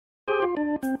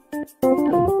If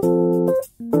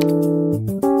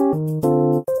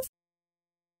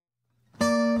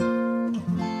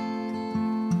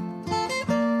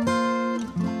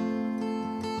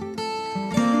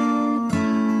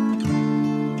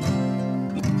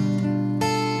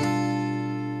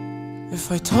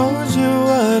I told you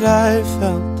what I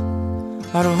felt,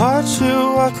 I'd watch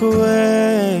you walk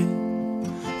away.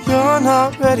 You're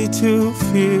not ready to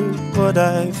feel what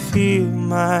I feel,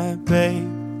 my babe.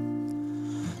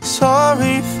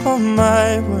 Sorry for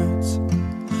my words,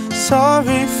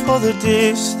 sorry for the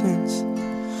distance,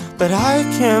 but I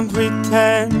can't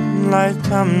pretend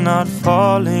like I'm not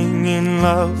falling in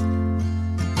love.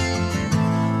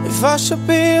 If I should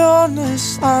be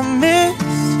honest, I miss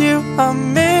you, I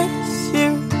miss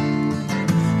you.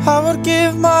 I would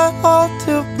give my all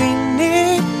to be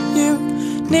near you,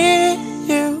 near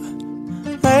you.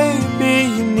 Maybe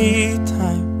you need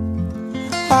time,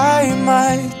 I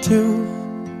might too.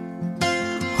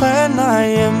 When I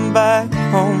am back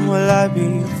home, will I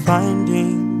be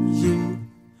finding you?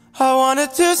 I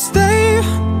wanted to stay,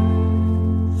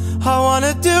 I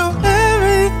wanna do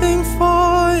everything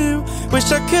for you.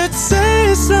 Wish I could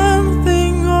say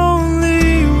something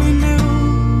only we knew,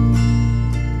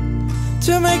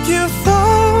 to make you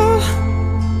fall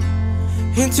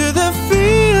into the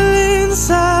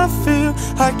feelings I feel.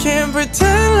 I can't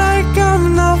pretend like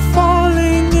I'm not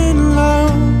falling in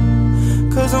love,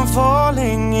 'cause I'm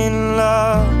falling in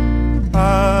love.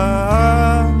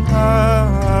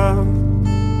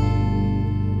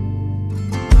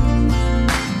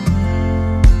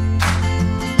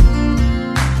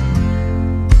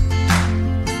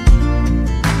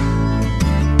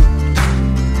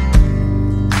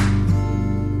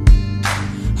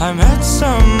 I met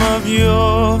some of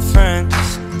your friends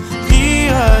the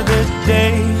other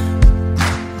day.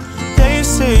 They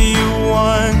say you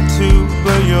want to,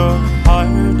 but your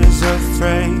heart is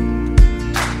afraid.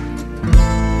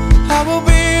 I will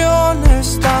be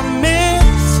honest, I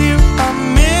miss you, I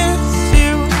miss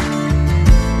you.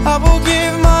 I will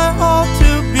give my all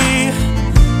to be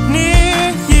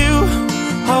near you.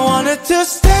 I wanted to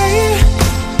stay,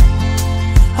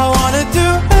 I wanna do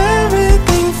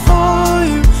everything for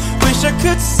you. Wish I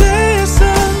could say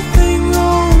something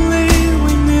only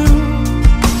we knew,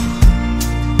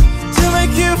 to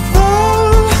make you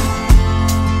fall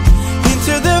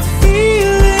into the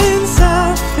feelings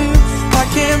I feel. I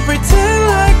can't pretend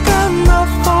like I'm not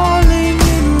falling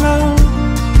in love,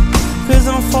 'cause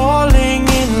I'm falling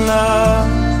in love.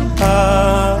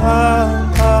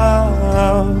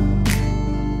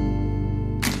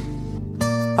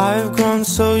 I've grown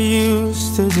so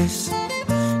used to this.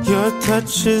 Your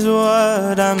touch is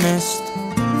what I missed,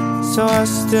 so I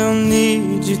still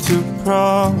need you to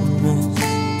promise.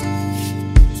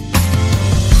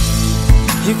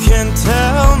 You can't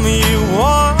tell me you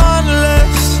want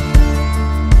less.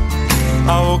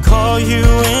 I will call you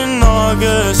in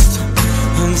August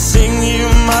and sing you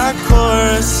my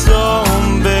chorus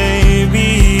song,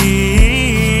 baby.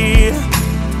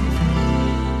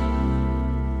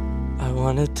 I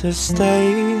wanted to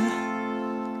stay,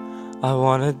 I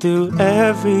wanna do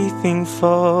everything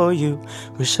for you.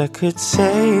 Wish I could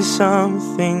say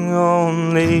something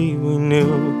only we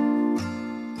knew.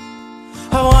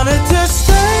 I wanted to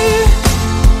stay,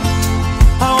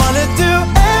 I wanna do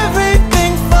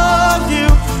everything for you.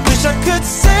 Wish I could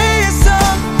say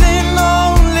something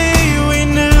only we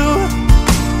knew,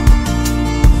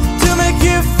 to make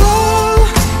you fall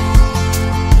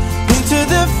into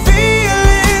the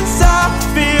feelings I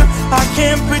feel. I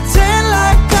can't pretend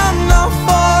like I'm not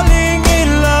falling in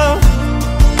love,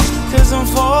 'cause I'm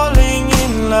falling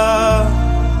in love.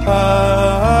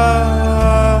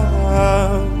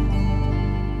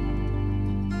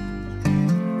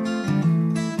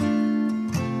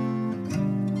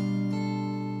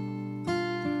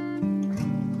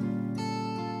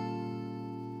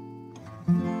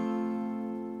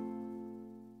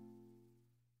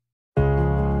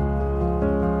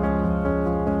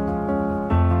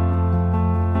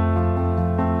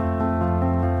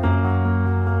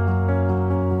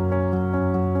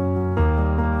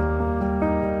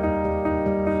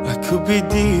 Could be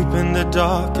deep in the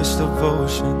darkest of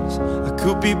oceans, I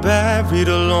could be buried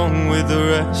along with the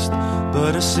rest,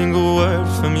 but a single word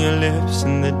from your lips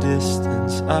in the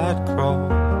distance I'd crawl.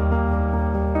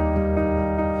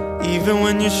 Even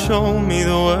when you show me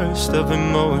the worst of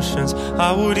emotions,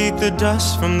 I would eat the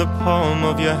dust from the palm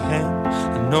of your hand.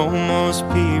 I know most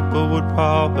people would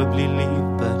probably leave,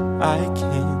 but I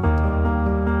can't.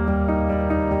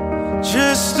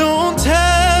 Just don't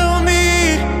tell me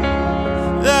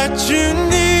that you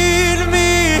need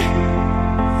me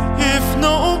if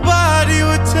nobody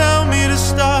would tell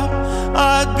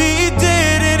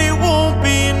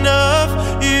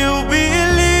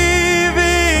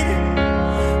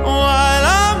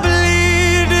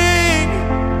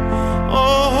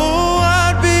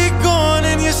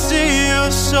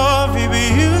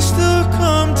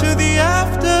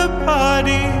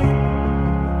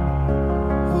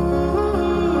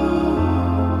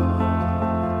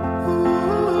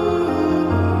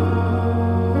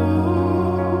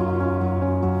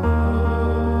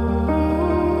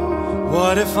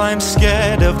What if I'm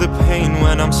scared of the pain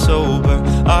when I'm sober?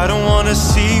 I don't wanna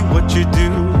see what you do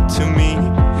to me.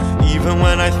 Even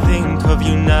when I think of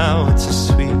you now, it's a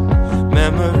sweet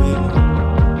memory.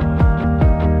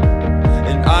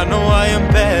 And I know I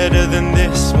am better than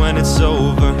this when it's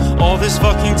over. All this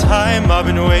fucking time I've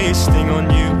been wasting on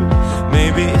you.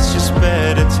 Maybe it's just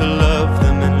better to love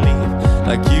them and leave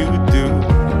like you do.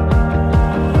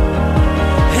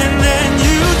 And then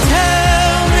you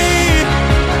tell me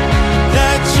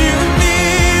that you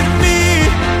need me.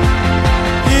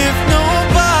 If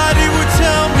nobody would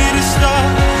tell me to stop,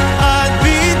 I'd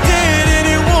be dead and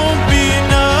it won't be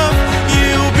enough.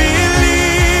 You'll be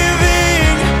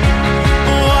leaving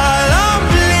while I'm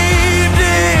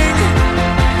bleeding.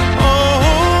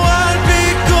 Oh, I'd be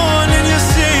gone and you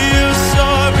say you're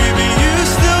sorry, but you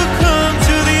still come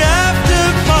to the after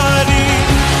party.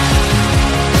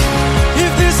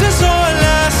 If this is our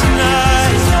last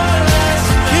night,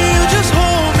 can you just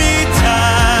hold me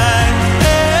tight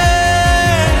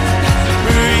and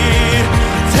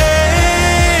pretend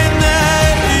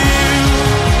that you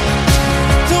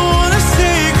don't wanna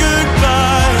say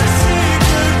goodbye?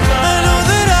 I know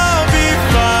that I'll be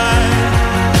fine.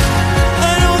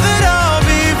 I know that I'll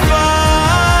be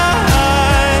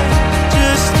fine.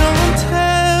 Just don't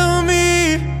tell me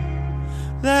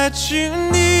that you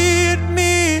need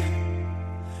me.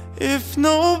 If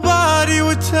nobody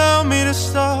would tell me to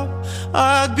stop,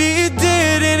 I'd be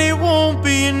dead and it won't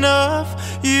be enough.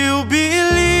 You'll be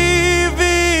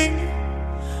leaving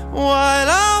while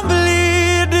I'm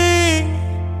bleeding.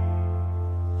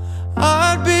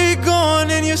 I'd be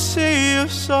gone and you say you're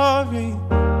sorry,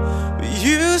 but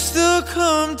you still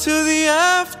come to the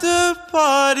after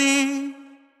party.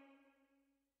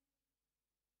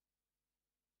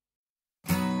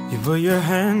 You put your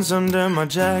hands under my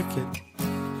jacket.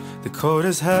 The cold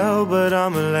is hell, but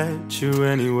I'ma let you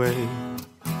anyway.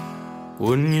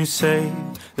 Wouldn't you say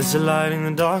there's a light in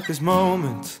the darkest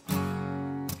moments?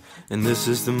 And this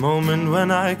is the moment when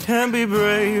I can be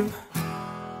brave.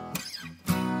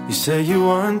 You say you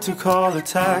want to call a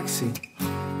taxi,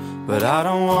 but I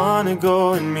don't wanna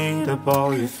go and meet up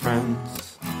all your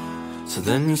friends. So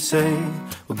then you say,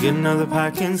 we'll get another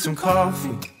pack and some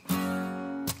coffee.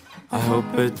 I hope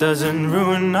it doesn't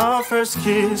ruin our first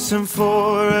kiss. And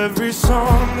for every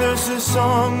song, there's a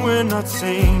song we're not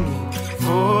singing.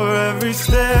 For every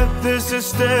step, there's a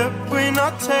step we're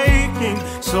not taking.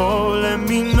 So let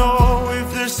me know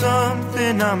if there's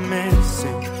something I'm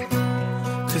missing,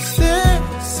 'cause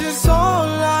this is all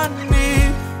I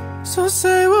need. So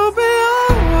say we'll be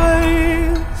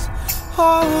always,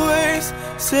 always.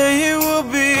 Say it will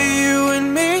be you and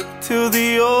me till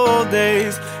the old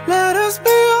days. Let us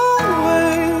be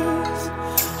always,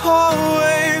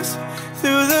 always.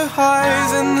 Through the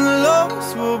highs and the lows,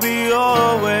 we'll be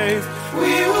always.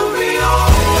 We will be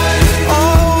always,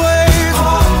 always,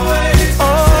 always,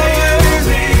 always.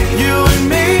 You and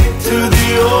me till the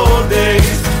old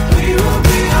days. We will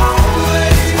be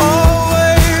always,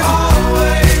 always,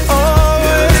 always,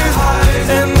 always.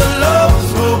 And the lows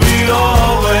will be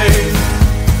always.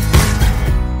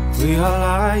 We are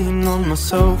lying on my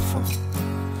sofa.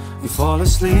 We fall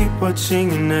asleep watching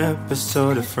an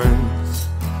episode of Friends.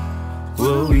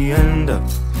 Will we end up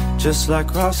just like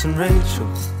Ross and Rachel?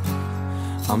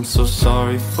 I'm so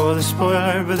sorry for the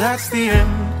spoiler, but that's the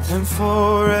end. And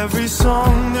for every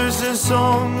song, there's a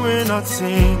song we're not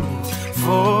singing.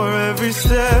 For every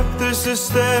step, there's a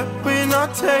step we're not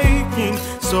taking.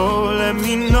 So let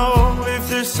me know if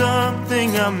there's something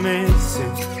I'm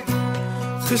missing,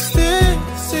 'cause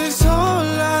this is all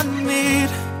I need.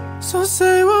 So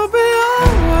say we'll be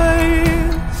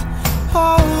always,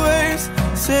 always.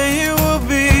 Say it will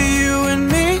be you and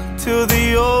me till the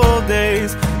old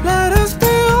days. Let us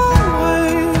be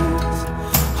always,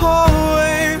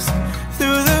 always.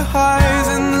 Through the highs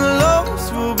and the lows,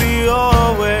 we'll be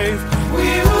always. We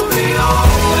will be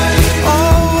always,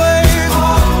 always,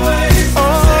 always,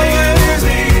 always.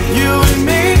 You and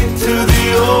me till the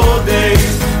old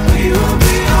days. We will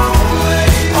be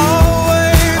always,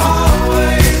 always,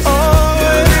 always,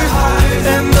 always.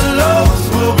 And the lows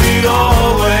will be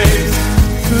always.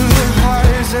 Through the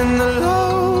highs and the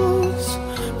lows,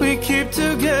 we keep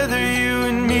together, you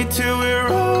and me till we're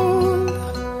old.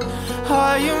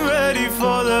 I am ready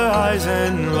for the highs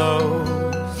and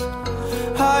lows.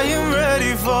 I am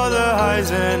ready for the highs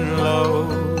and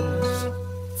lows.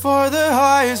 For the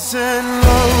highs and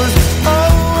lows.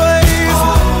 Always,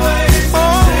 always,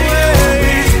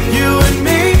 always. You and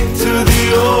me till the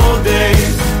old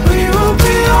days. We will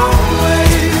be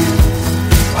always,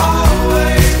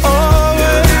 always,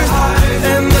 always.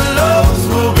 And the lows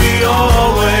will be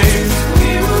always.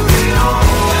 We will be always.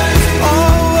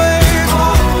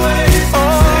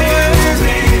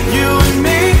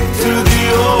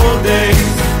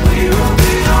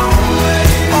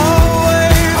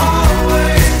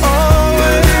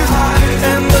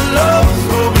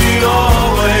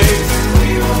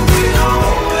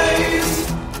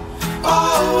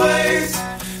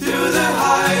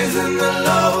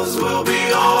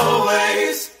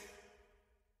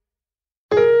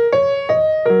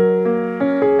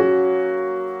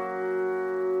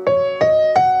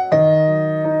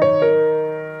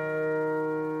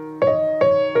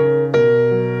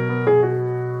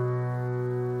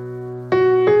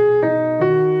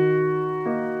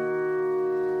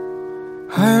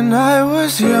 When I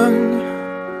was young,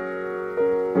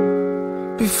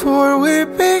 before we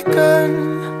begun,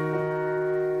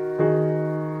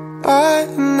 I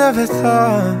never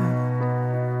thought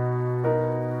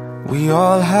we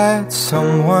all had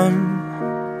someone.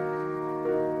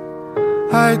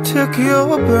 I took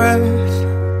your breath,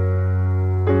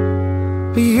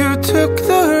 but you took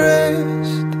the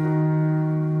rest.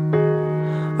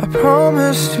 I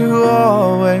promised you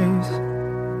always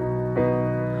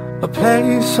a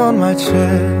place on my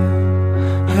chest.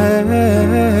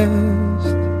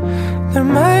 There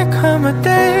might come a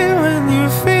day when you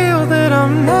feel that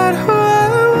I'm not who I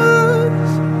was.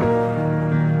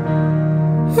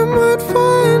 You might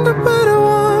find a better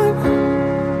one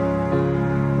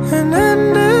and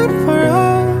end it for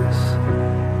us.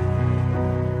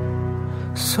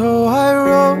 So I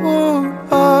wrote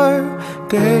our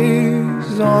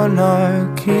days on our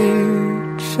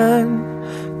kitchen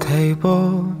table.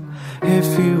 If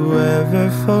you ever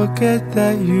forget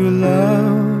that you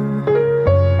love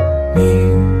me,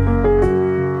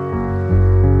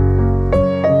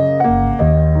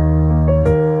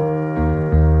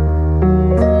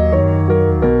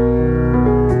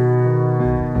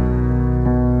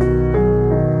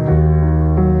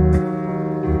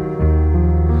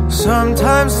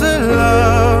 sometimes the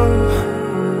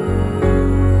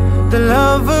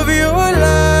love of your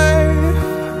life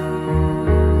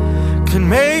can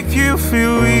make you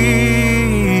feel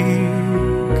weak,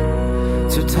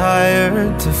 too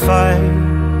tired to fight.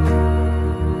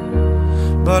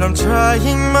 But I'm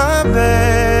trying my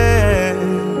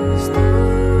best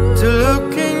to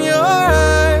look in your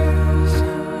eyes,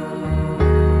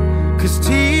 'cause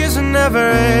tears never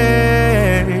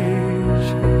age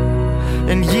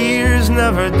and years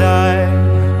never die.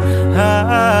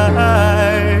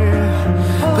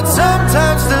 But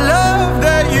sometimes the love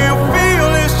that you feel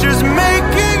is just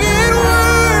making it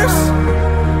worse.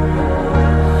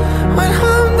 When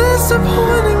I'm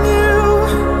disappointing you,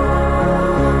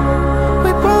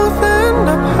 we both end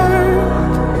up hurt.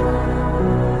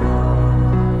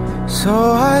 So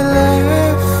I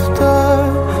left a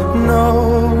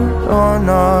note on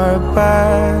our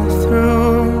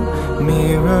bathroom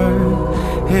mirror.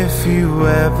 If you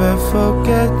ever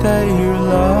forget that you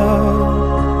love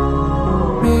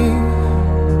me,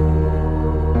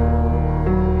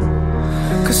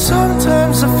 'cause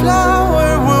sometimes a flower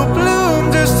will bloom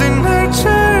just to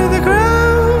nurture the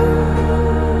ground.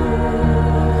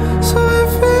 So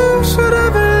if you should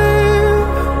ever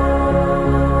leave,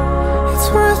 it's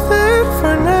worth it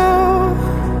for now.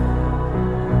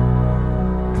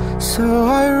 So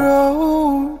I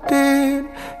wrote it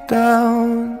down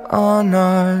on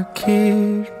our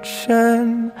kitchen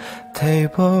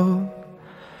table.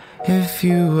 If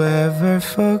you ever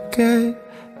forget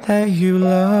that you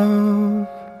love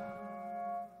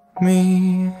me.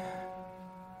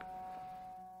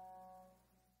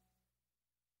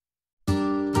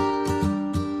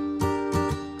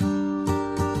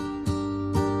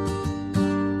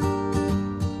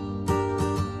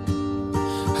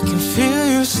 I can feel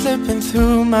you slipping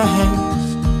through my hands.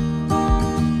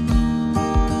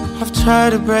 I've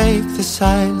tried to break the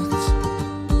silence.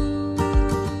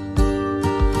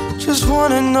 Just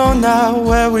wanna know now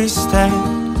where we stand,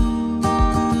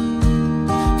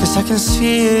 'cause I can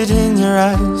see it in your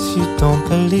eyes. You don't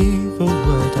believe a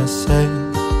word I say.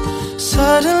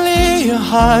 Suddenly you're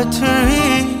hard to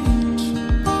reach.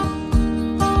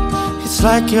 It's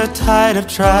like you're tired of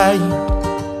trying.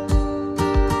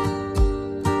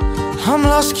 I'm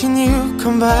lost, can you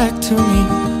come back to me?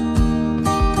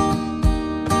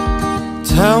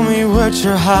 Tell me what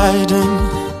you're hiding.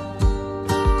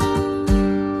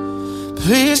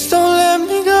 Please don't let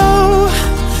me go.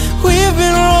 We've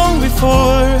been wrong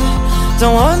before.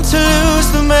 Don't want to lose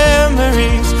the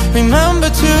memories. Remember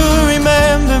to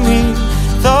remember me.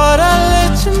 Thought I'd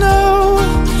let you know.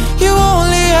 You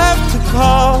only have to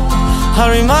call.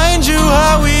 I'll remind you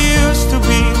how we used to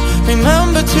be.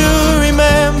 Remember to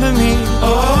remember me. Oh,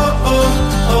 oh,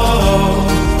 oh,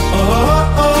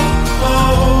 oh, oh,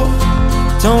 oh.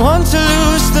 Don't want to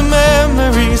lose the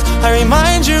memories. I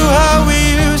remind you how we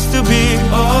used to be.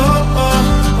 Oh, oh,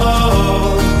 oh,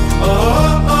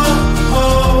 oh, oh,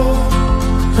 oh.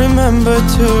 Remember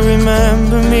to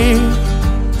remember me.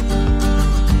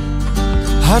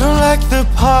 I don't like the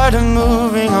part of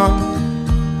moving on.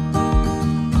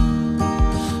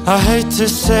 I hate to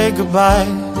say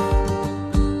goodbye.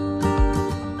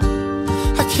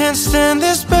 I can't stand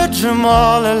this bedroom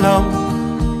all alone,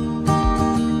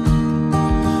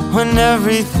 when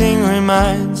everything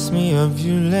reminds me of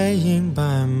you laying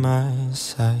by my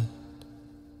side.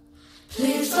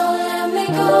 Please don't let me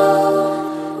go.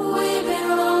 We've been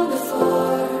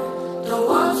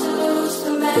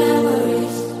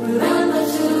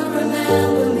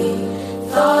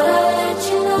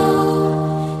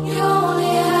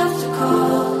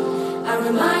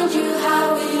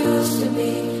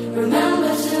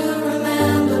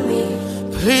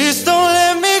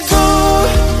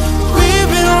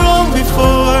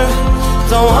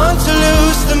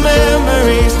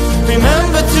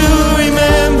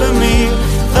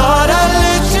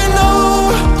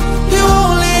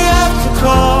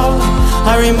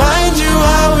remind you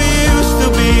how we used to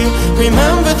be.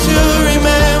 Remember to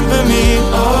remember me.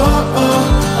 Oh, oh,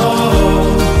 oh,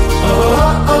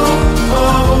 oh, oh,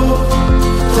 oh.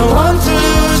 Don't want to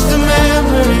lose the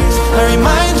memories. I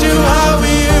remind you how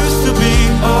we used to be.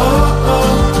 Oh, oh,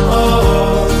 oh,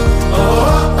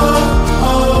 oh, oh,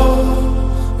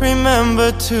 oh. Remember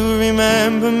to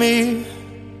remember me.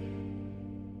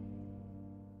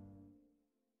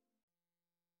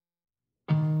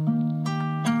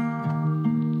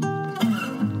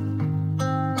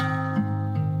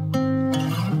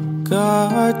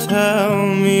 God, tell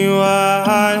me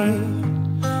why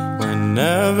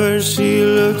whenever she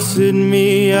looks at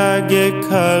me I get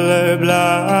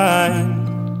colorblind.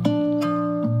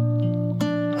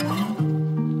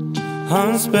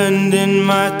 I'm spending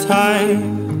my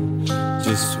time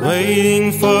just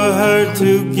waiting for her to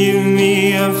give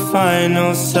me a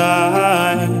final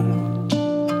sign.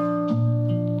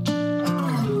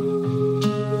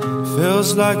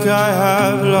 Feels like I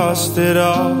have lost it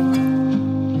all.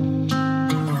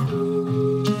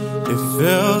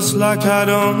 Feels like I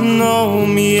don't know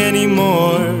me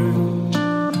anymore.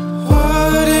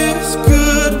 What is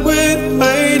good with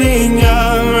waiting?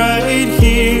 I'm right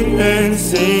here and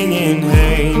singing,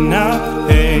 hey now,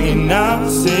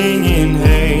 singing,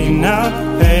 hey now,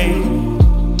 hey.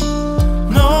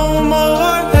 No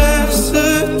more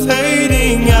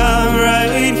hesitating. I'm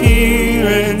right here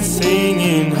and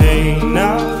singing, hey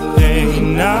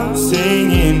now,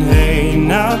 singing, hey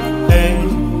now, hey.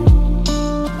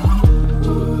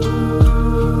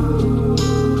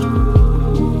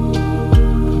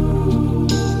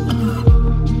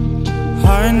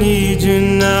 I need you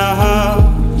now.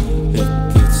 It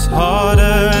gets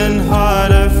harder and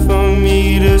harder for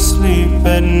me to sleep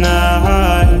at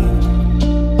night.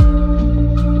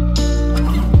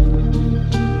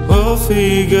 We'll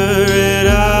figure it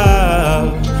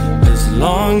out. As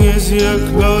long as you're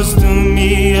close to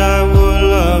me, I will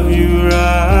love you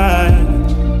right.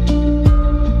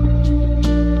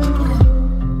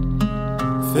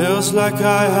 Feels like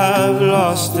I have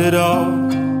lost it all.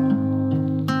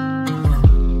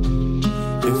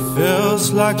 Feels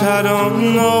like I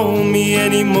don't know me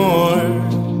anymore.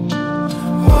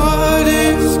 What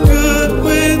is good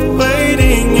with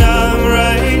waiting? I'm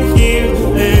right here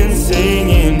and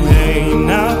singing, hey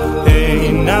now,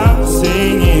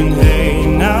 singing, hey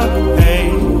now,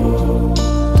 hey.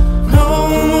 No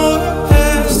more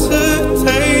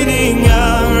hesitating.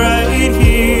 I'm right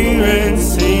here and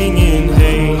singing,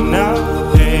 hey now,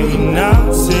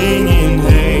 singing,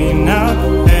 hey now,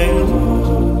 hey.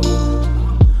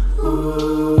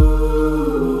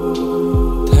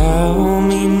 Tell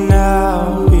me now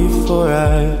before I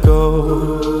go.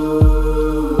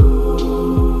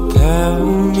 Tell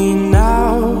me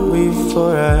now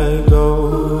before I go.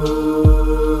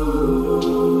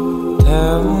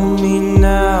 Tell me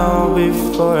now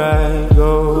before I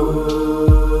go.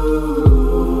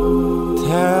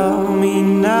 Tell me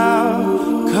now,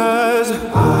 'cause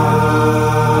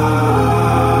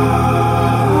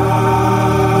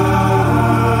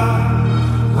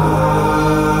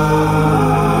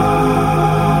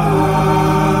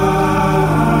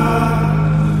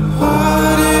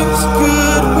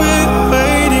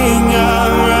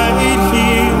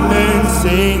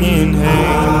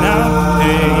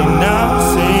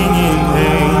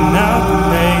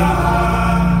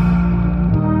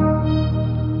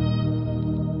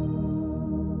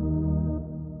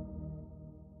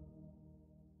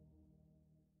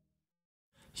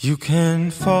you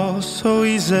can fall so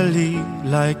easily,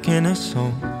 like in a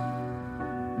song,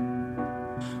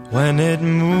 when it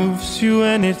moves you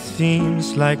and it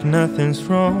seems like nothing's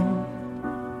wrong.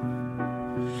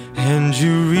 And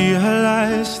you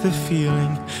realize the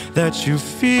feeling that you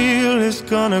feel is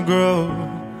gonna grow.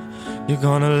 You're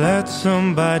gonna let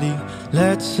somebody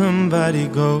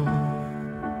go.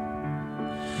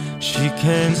 She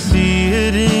can see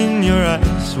it in your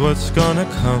eyes, what's gonna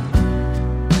come.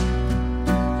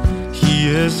 He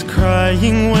is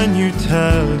crying when you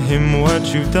tell him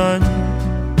what you've done.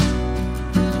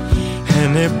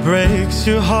 And it breaks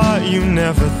your heart, you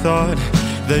never thought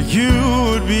that you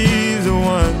would be the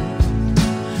one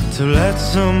to let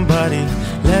somebody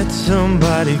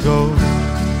go.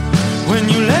 When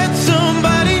you let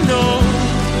somebody know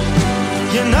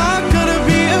you're not gonna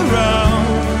be around,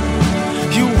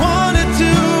 you wanted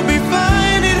to be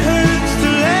fine, it hurts to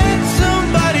let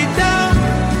somebody down.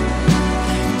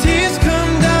 Tears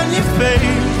come down your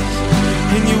face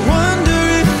and you wonder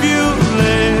if you'll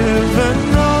ever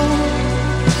know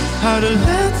how to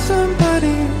let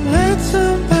somebody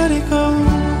go.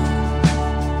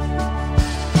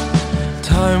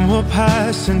 Time will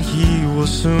pass and he will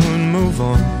soon move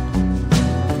on.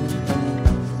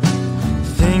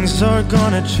 Things are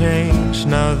gonna change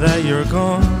now that you're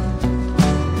gone.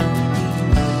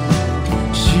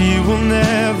 She will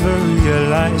never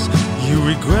realize you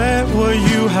regret what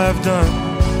you have done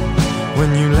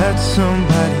when you let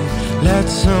somebody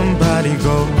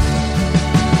go.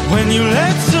 When you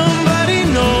let somebody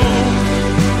know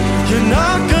you're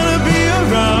not gonna be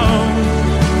around.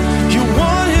 You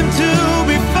want him to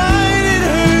be fine, it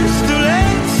hurts to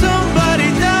let somebody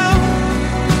down.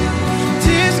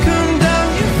 Tears come down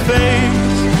your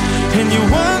face, and you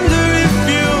wonder if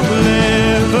you'll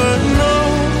ever know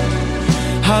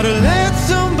how to let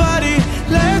somebody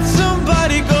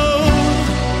go.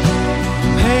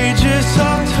 Pages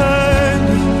are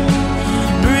turning,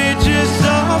 bridges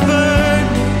are burning,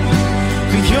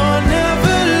 but you're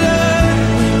never learning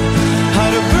how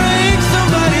to break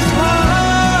somebody's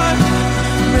heart.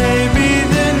 Maybe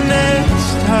the next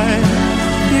time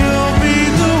you'll be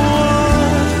the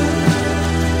one.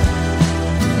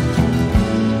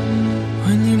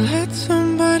 When you let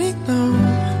somebody know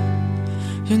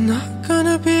you're not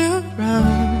gonna be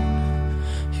around.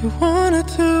 You wanted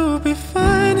to be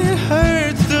fine, it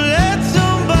hurts to let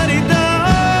somebody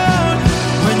down.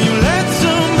 When you let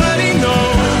somebody know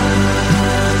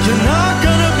you're not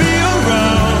gonna be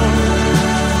around.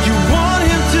 You want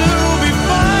him to be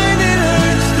fine, it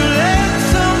hurts to let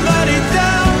somebody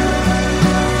down.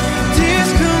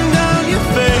 Tears come down your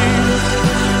face,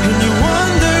 and you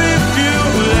wonder if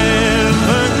you'll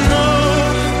ever know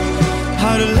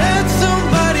how to let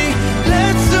somebody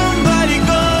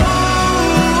go.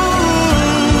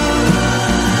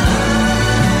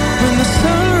 When the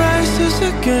sun rises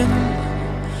again,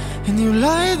 and you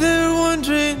lie there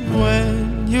wondering when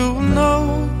you'll know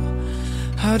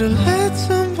how to let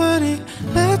somebody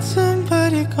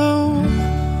go.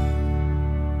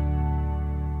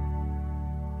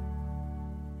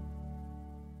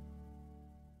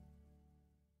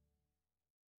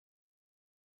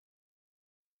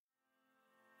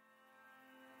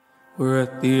 We're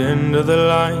at the end of the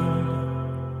line.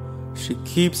 She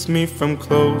keeps me from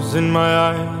closing my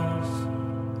eyes,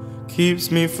 keeps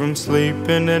me from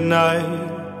sleeping at night.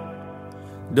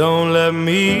 Don't let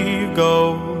me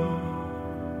go.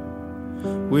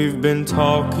 We've been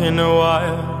talking a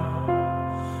while,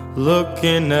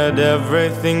 looking at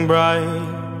everything bright.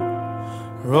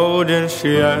 Road and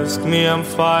she asked me I'm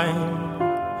fine,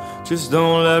 just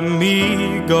don't let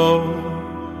me go.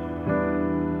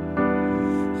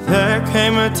 There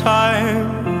came a time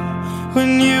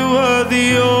when you were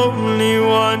the only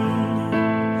one.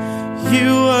 You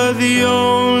were the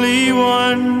only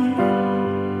one,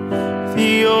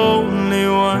 the only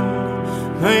one.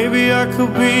 Maybe I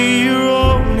could be your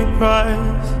only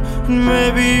prize, and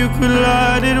maybe you could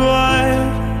light it wide.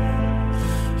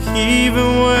 Even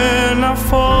when I'm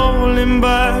falling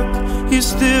back, you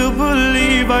still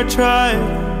believe I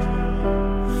tried.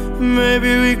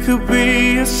 Maybe we could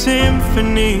be a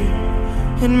symphony,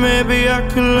 and maybe I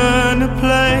could learn to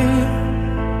play.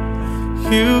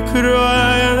 You could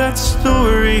write that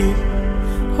story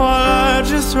while I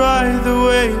just ride the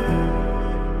wave.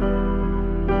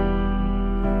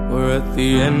 We're at the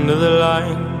end of the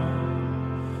line.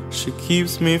 She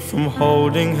keeps me from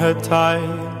holding her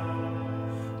tight,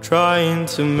 trying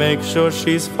to make sure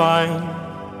she's fine.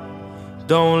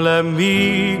 Don't let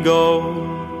me go.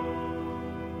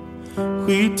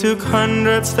 We took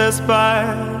 100 steps back.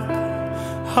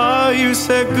 How you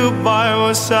said goodbye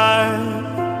was sad.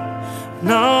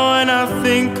 Now when I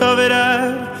think of it,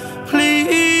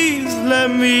 please let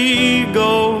me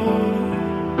go.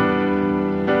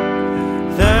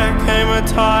 There came a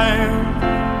time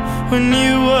when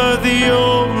you were the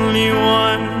only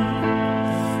one.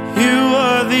 You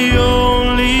were the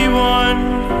only one,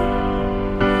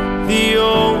 the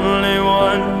only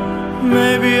one.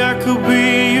 Maybe I could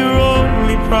be your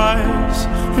only prize,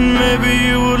 and maybe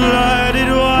you would light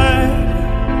it wide.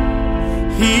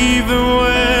 Even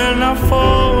when I'm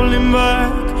falling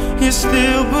back, you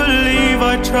still believe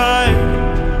I tried.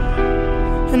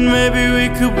 And maybe we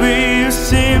could be a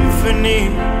symphony,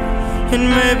 and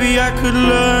maybe I could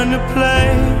learn to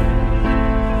play.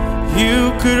 You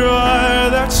could write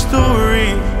that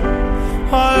story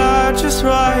while I just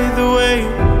ride the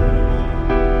wave.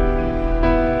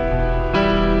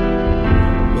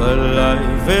 But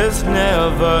life is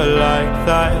never like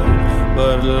that.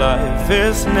 But life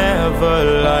is never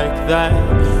like that.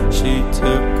 She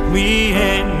took me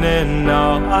in and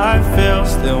now I feel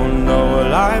still know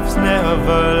life's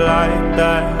never like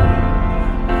that.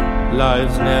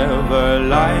 Life's never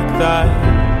like that.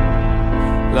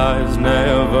 life's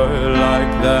never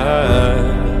like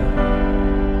that.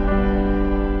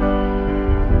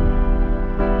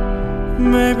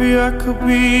 Maybe I could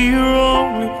be your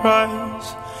only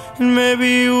prize, and maybe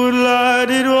you would light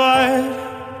it wide.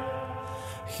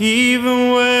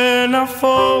 Even when I'm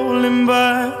falling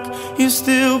back, you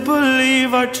still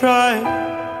believe I tried.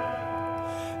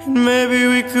 And maybe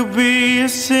we could be a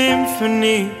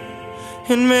symphony,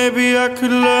 and maybe I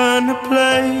could learn to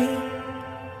play.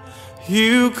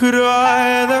 You could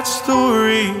write that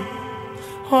story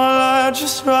while I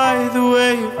just ride the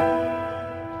wave.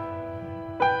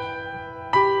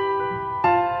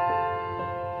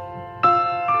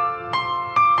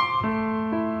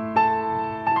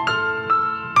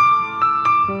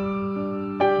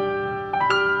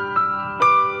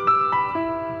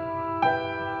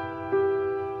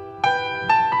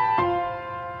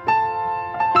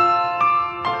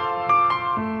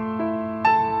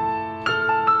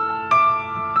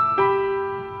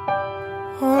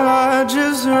 I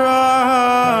just ride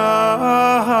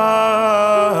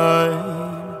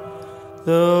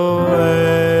the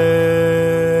wave.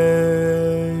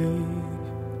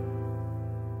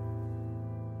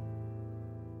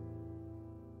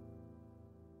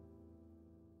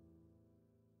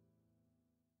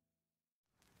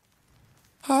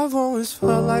 I've always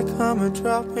felt like I'm a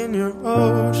drop in your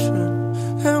ocean,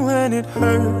 and when it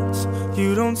hurts,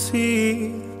 you don't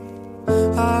see.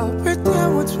 I'll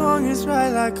pretend what's wrong is right,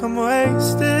 like I'm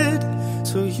wasted,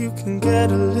 so you can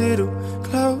get a little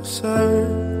closer.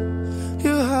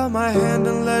 You held my hand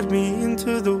and led me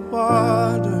into the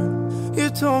water. You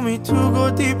told me to go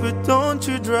deeper, don't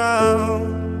you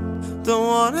drown. Don't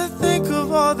wanna think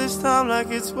of all this time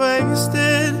like it's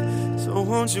wasted, so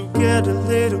won't you get a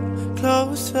little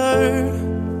closer?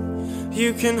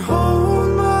 You can hold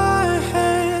my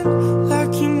hand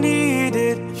like you need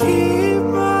it. Keep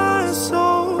my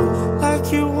soul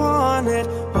like you want it.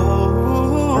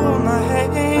 Hold my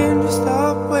hand,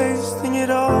 stop wasting it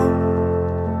all.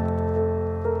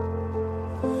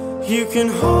 You can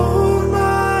hold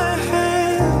my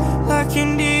hand like you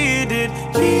need it.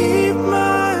 Keep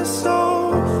my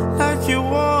soul like you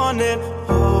want it.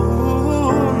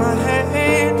 Hold my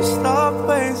hand, stop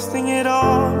wasting it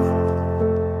all.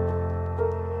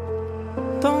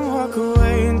 Don't walk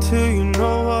away until you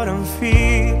know what I'm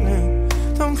feeling.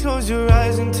 Don't close your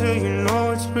eyes until you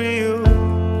know it's real.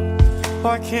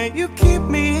 Why can't you keep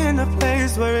me in a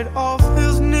place where it all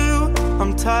feels new?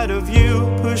 I'm tired of you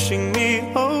pushing me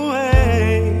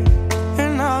away.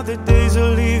 And now the days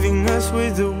are leaving us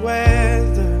with the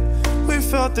weather. We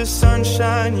felt the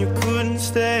sunshine, you couldn't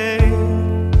stay.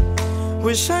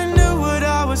 Wish I knew what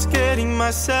I was getting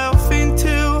myself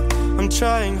into. I'm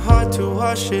trying hard to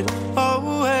wash it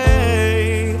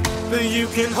away, but you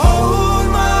can hold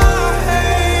my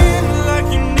hand like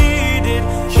you need it.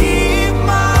 Keep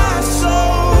my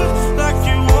soul like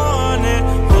you want it.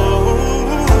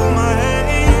 Hold my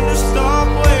hand to stop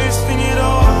wasting it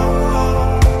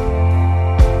all.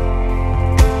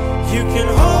 You can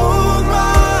hold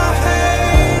my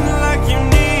hand like you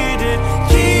need it.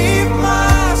 Keep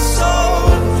my soul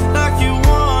like you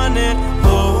want it.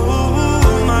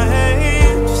 Hold my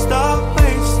hand to stop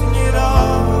wasting it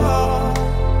all.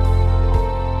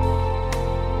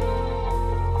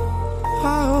 I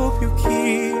hope you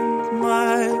keep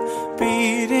my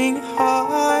beating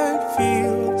heart.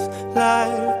 Feels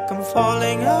like I'm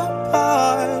falling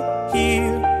apart.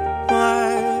 Hear my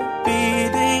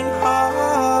beating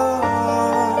heart.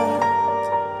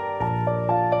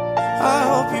 I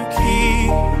hope you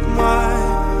keep my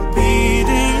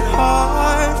beating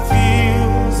heart.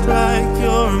 Feels like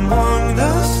you're among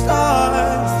the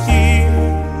stars. Hear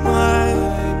my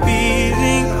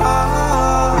beating heart.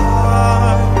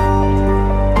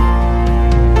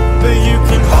 But you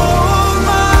can hold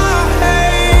my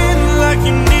hand like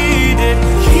you need it.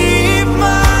 Keep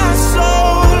my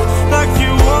soul like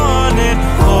you want it.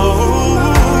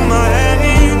 Hold my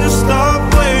hand to stop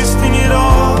wasting it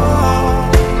all.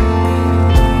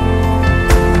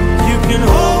 You can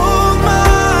hold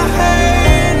my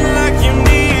hand like you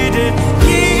need it.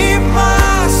 Keep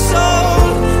my soul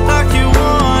like you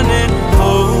want it.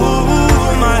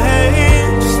 Hold my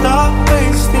hand to stop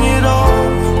wasting it all.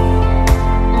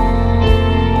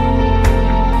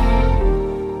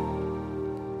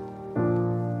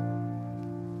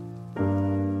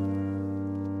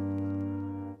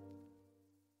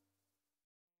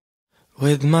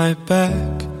 With my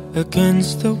back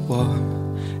against the wall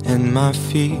and my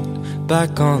feet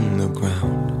back on the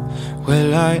ground,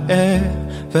 will I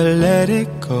ever let it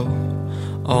go?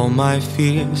 All my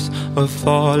fears are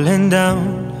falling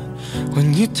down.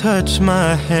 When you touch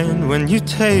my hand, when you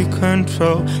take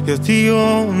control, you're the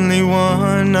only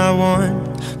one I want.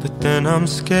 But then I'm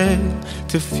scared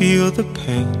to feel the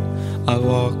pain. I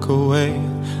walk away,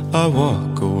 I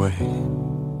walk away.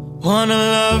 Wanna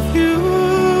love you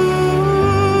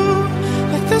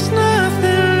like there's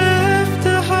nothing left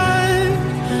to hide.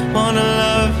 Wanna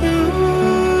love you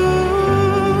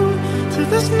till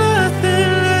there's nothing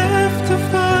left to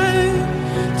fight.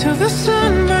 Till the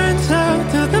sun burns out,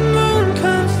 till the moon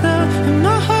comes down, and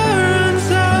my heart runs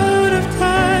out of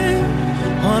time.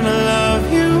 Wanna love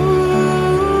you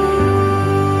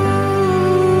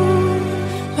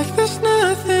like there's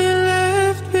nothing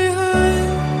left behind.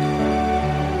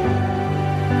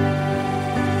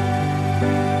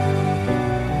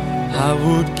 I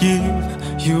would give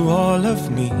you all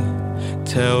of me,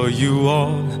 tell you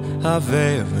all I've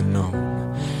ever known.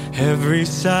 Every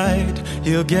side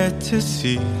you'll get to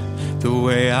see, the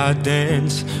way I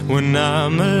dance when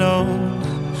I'm alone.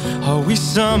 Are we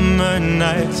summer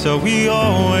nights, are we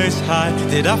always high?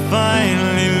 Did I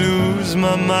finally lose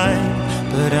my mind?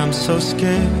 But I'm so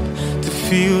scared to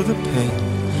feel the pain.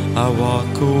 I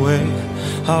walk away,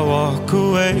 I walk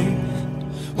away.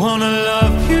 Wanna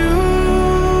love you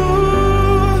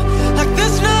like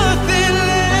there's nothing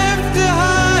left to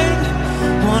hide.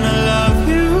 Wanna love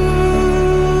you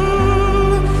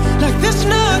like there's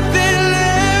nothing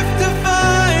left to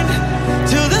find.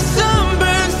 Till the sun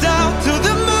burns out, till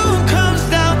the moon comes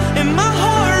down, and my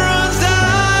heart runs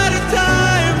out of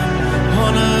time.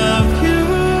 Wanna love you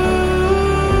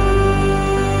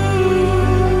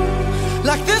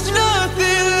like there's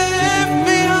nothing left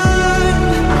behind.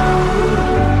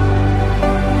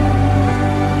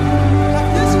 Like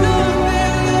there's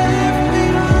nothing left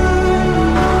behind.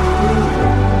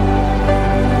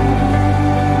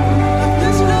 Like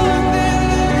there's nothing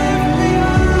left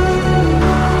behind.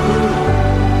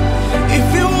 If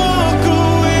you walk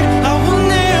away, I will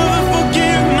never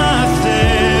forgive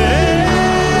myself.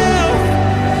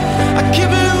 I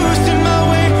keep losing my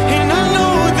way, and I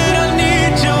know that I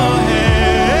need your help.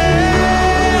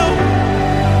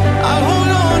 I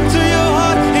hold on to your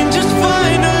heart and just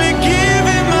finally give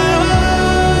it my all.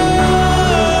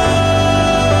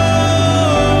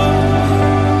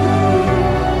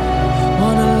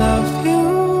 Wanna love you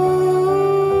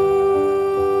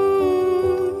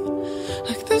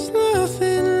like there's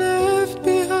nothing left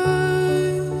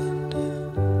behind.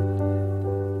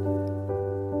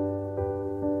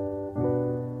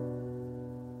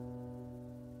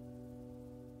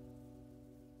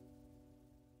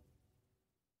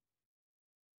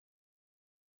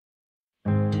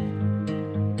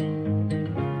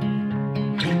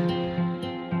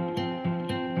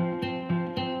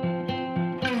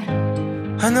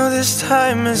 I know this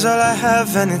time is all I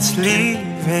have and it's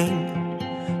leaving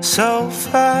so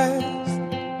fast.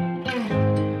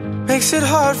 Makes it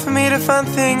hard for me to find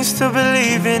things to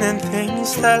believe in and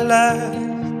things that last.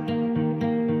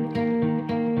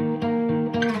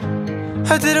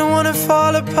 I didn't want to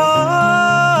fall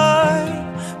apart,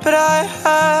 but I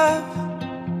have.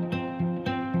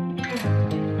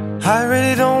 I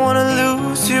really don't want to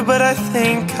lose you, but I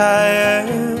think I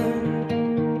am.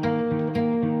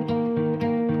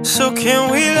 So can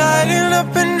we lighten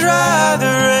up and dry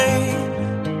the rain?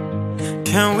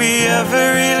 Can we ever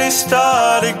really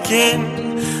start again?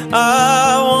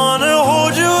 I wanna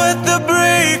hold you at the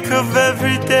break of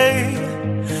every day,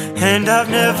 and I've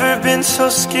never been so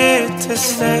scared to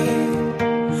say,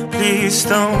 please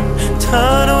don't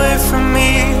turn away from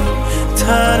me,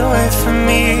 turn away from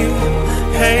me,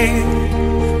 hey,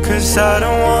 'cause I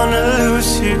don't wanna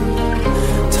lose you.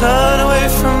 Turn away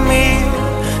from me,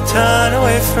 turn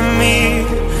away from me,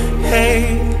 hey,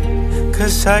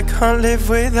 'cause I can't live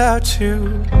without you.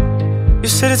 You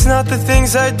said it's not the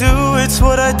things I do, it's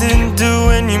what I didn't do,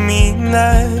 and you mean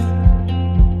that.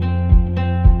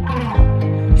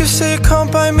 You say you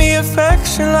can't buy me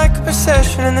affection like a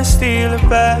possession and then steal it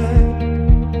back.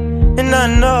 And I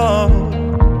know,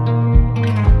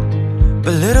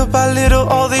 but little by little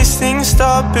all these things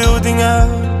start building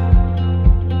up.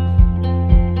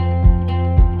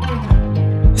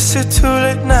 Is it too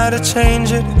late now to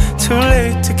change it? Too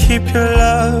late to keep your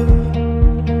love?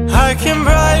 I can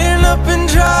brighten up and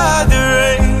dry the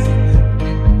rain.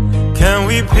 Can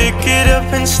we pick it up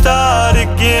and start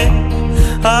again?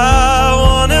 I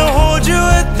wanna hold you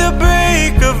at the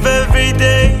break of every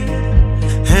day,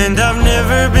 and I've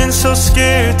never been so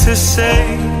scared to say,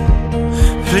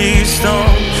 please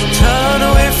don't turn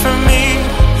away from me,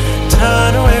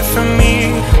 turn away from me,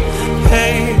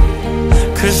 hey,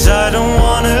 'cause I don't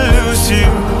wanna lose you.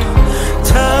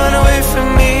 Turn away from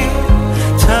me,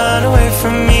 turn away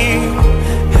from me,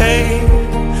 hey,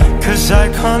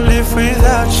 can't live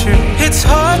without you. It's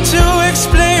hard to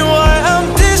explain why I'm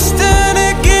distant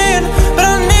again, but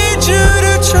I need you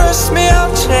to trust me,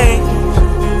 I'll change.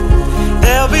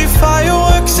 There'll be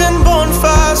fireworks and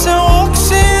bonfires and walks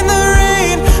in the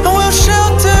rain, and we'll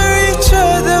shelter each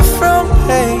other from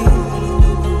pain.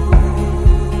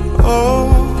 Oh,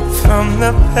 from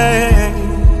the pain.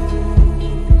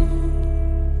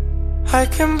 I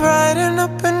can brighten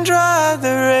up and dry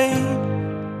the rain.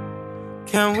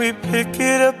 Can we pick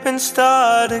it up and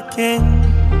start again?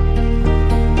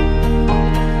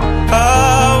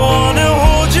 I wanna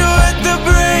hold you at the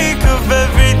break of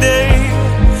every day,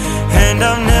 and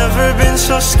I've never been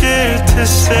so scared to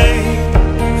say,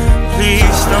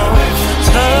 please don't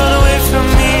turn away from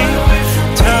me,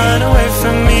 turn away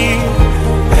from me,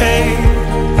 hey,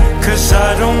 'cause I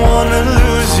don't wanna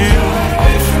lose you.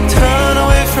 Turn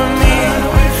away from me,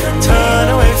 turn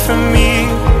away from me,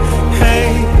 hey,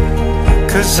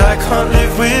 'cause I can't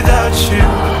live without you,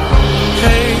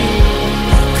 hey,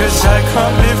 'cause I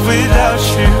can't live without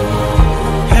you,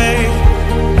 hey,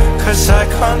 'cause I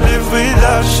can't live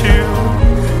without you,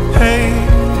 hey,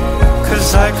 'cause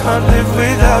I can't live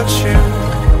without you,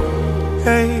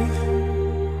 hey.